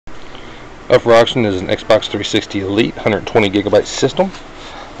Up for auction is an Xbox 360 Elite 120 gigabyte system.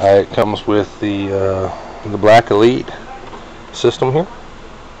 It comes with the Black Elite system here.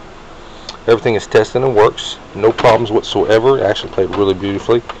 Everything is tested and works. No problems whatsoever. It actually played really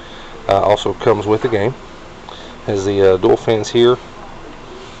beautifully. Also comes with the game. Has the dual fans here.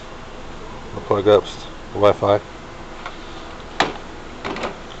 The plug ups, the Wi-Fi.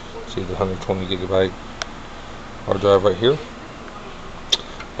 See the 120 gigabyte hard drive right here.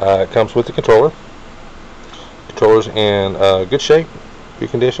 It comes with the controller. Controller's in good shape,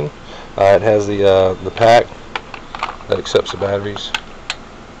 good condition. It has the pack that accepts the batteries,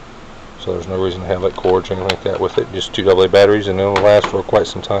 so there's no reason to have like cords or anything like that with it. Just 2 AA batteries, and it'll last for quite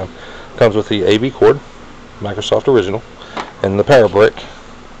some time. Comes with the AV cord, Microsoft original, and the power brick.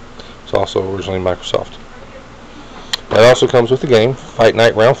 It's also originally Microsoft. It also comes with the game Fight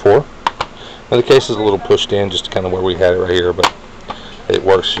Night Round 4. Now the case is a little pushed in, just kind of where we had it right here, but it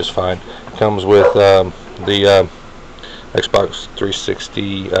works just fine. It comes with the Xbox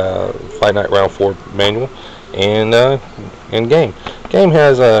 360 Fight Night Round 4 manual and game. Game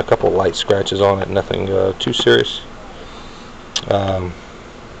has a couple of light scratches on it, nothing too serious.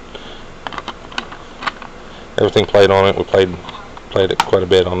 Everything played on it. We played it quite a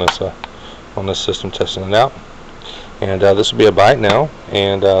bit on this system, testing it out. And this will be a buy it now,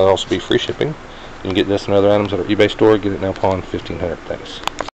 and it'll also be free shipping. You can get this and other items at our eBay store. Get it now upon 1,500. Thanks.